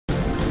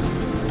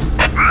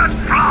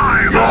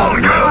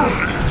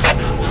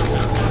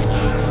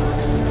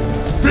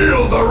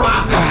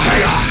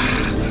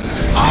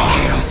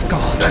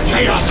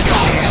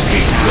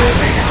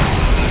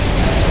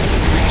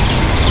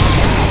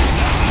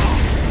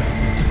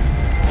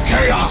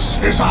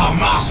Chaos is our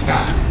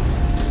master!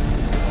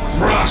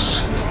 Crush,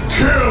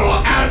 kill,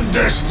 and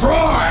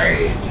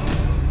destroy!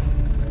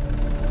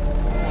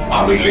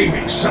 Are we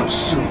leaving so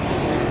soon?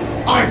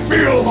 I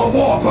feel the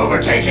warp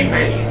overtaking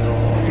me!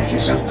 It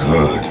is a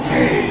good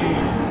pain.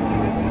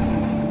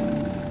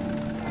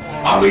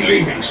 Are we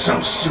leaving so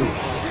soon?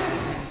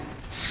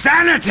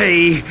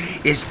 Sanity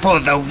is for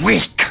the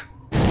weak!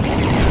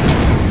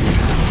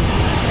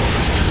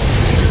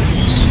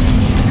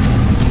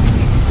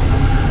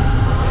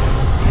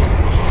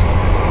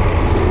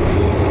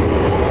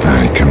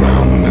 I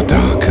command the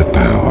darker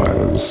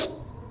powers.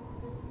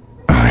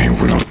 I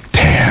will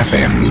tear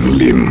them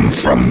limb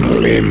from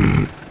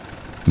limb.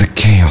 The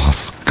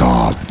Chaos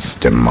Gods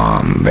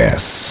demand their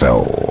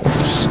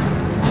souls.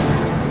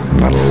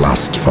 The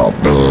lust for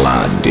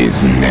blood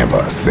is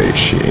never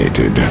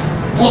satiated.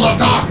 For the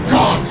Dark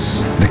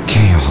Gods! The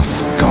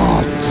Chaos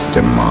Gods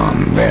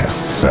demand their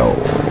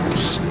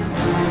souls.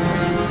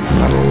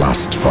 The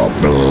lust for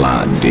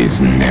blood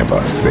is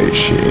never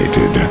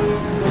satiated.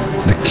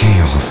 The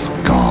Chaos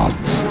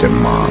Gods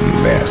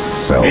demand their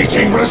souls.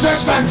 Meeting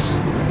resistance!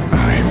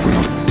 I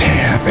will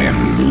tear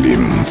them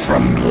limb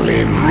from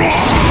limb.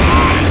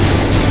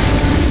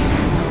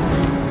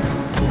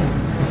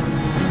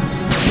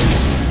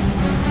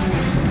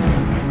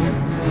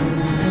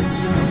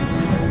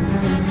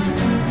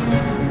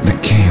 The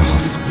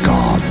Chaos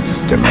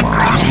Gods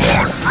demand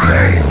their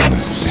souls.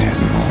 Understand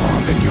more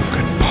than you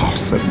could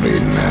possibly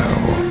know.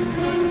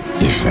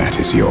 If that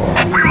is your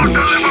We will wish.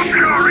 deliver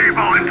pure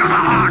evil into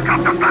the heart of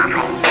the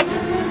battle!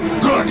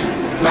 Good!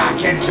 Back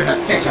into the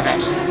thick of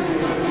it!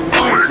 I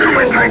Where do feel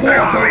we the take the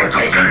warp armies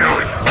of overtaking me!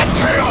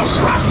 Chaos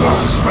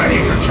Raptors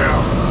ready to kill!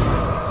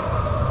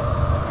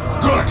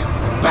 Good!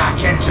 Back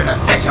into the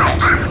thick of it!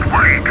 Best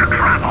way to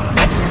travel!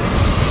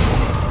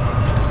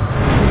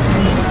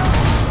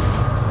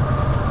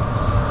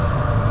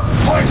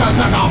 Point us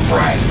at our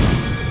prey!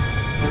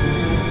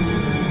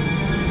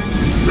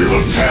 We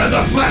will tear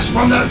the flesh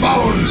from their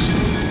bones!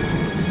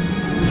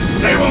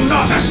 They will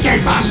not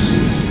escape us!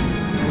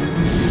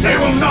 They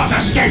will not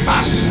escape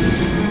us!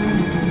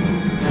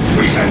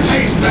 We can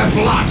taste their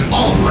blood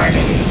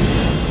already!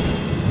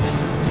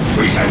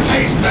 We can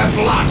taste their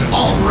blood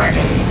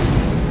already!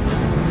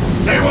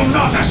 They will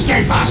not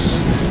escape us!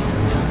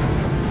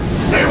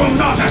 They will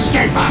not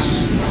escape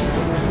us!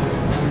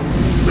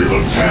 We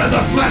will tear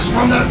the flesh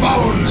from their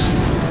bones!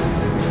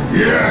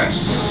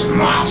 Yes,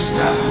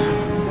 Master!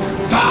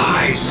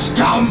 Die,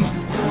 scum!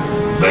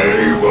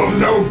 They will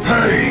know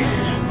pain!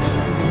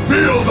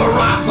 Feel the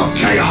wrath of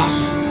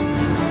chaos!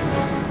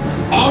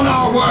 On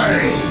our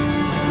way!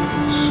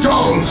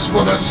 Skulls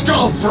for the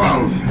Skull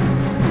Throne!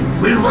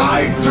 We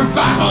ride to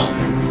battle!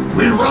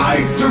 We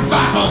ride to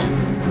battle!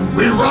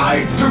 We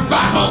ride to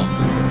battle!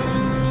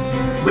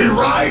 We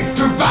ride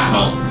to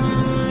battle!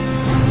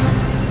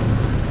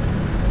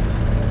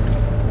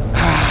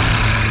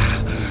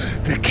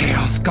 The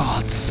Chaos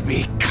Gods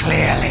speak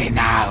clearly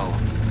now.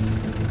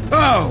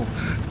 Oh!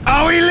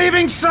 Are we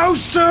leaving so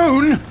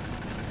soon?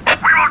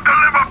 We will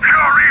deliver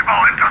pure evil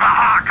into the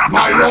heart of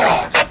My the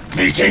battle! lord!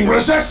 Meeting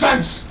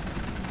resistance!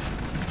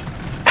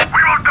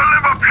 We will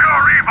deliver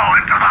pure evil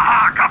into the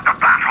heart of the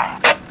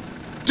battle!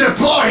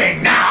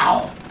 Deploying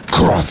now!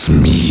 Cross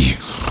me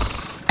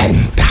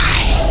and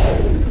die.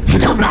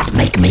 Do not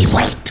make me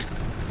wait.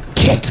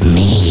 Get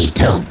me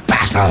to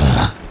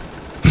battle.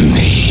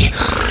 They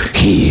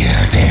hear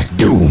their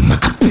doom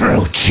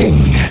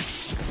approaching.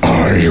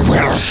 I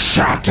will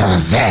shatter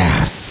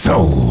their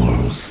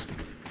souls.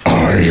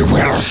 I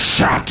will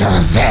shatter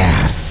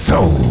their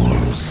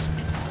souls.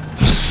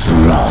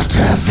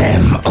 Slaughter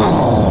them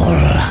all.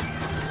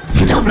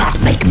 Do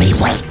not make me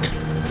wait.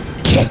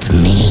 Get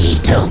me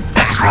to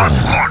battle.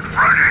 Transport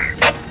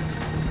ready!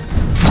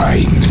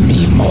 Find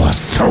me more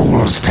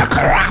souls to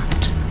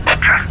corrupt.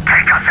 Just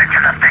take us into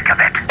the thick of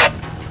it!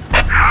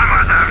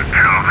 Hammer them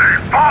till they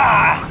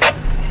fall!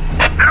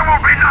 There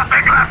will be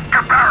nothing left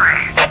to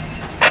bury!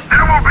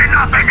 There will be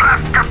nothing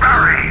left to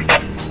bury!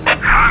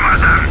 Hammer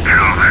them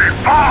till they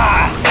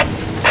fall!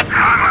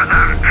 Hammer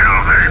them till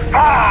they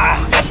fall!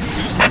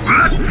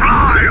 Let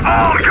fly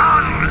all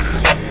guns!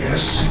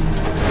 Yes.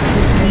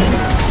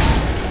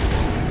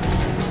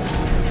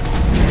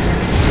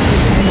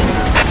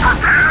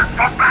 Prepare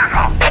for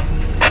battle!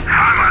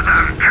 Hammer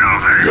them till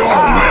they Your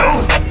fall! will?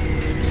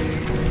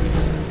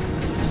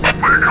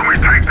 Where can we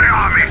take the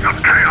armies of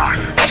chaos?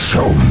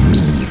 Show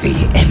me the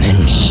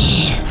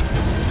enemy.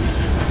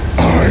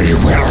 I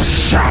will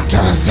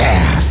shatter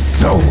their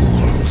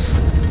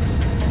souls.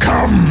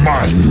 Come,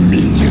 my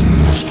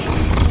minions.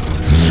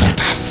 Let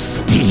us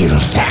steal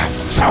their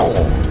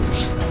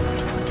souls.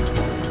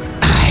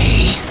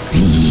 I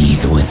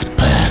seethe with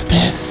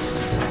purpose.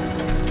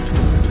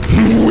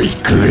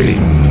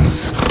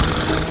 Weaklings.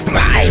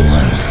 I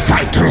will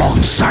fight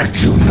alongside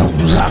you no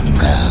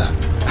longer.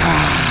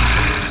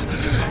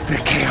 The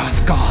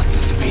Chaos Gods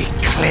speak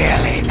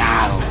clearly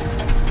now.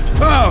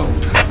 Oh!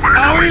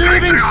 Are we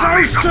leaving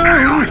so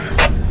soon?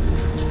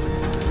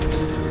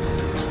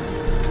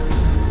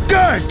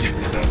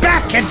 Good!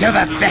 Back back into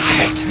the thick of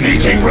it.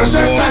 Meeting Warp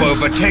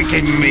resistance!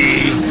 overtaking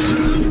me.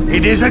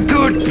 It is a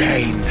good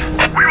pain.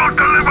 We will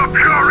deliver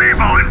pure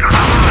evil into the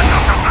heart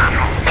of the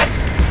battle.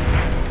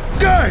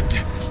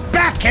 Good!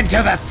 Back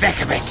into the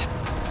thick of it.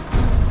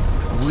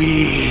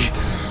 We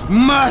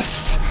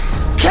must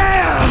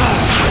kill!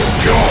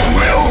 Your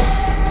will?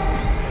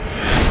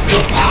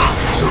 The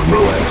path to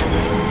ruin.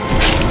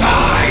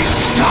 Die,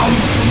 scum!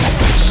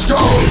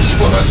 Skulls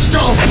for the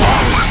skull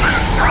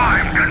Weapons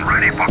primed and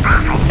ready for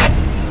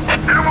battle.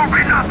 There will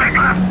be nothing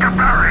left to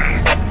bury.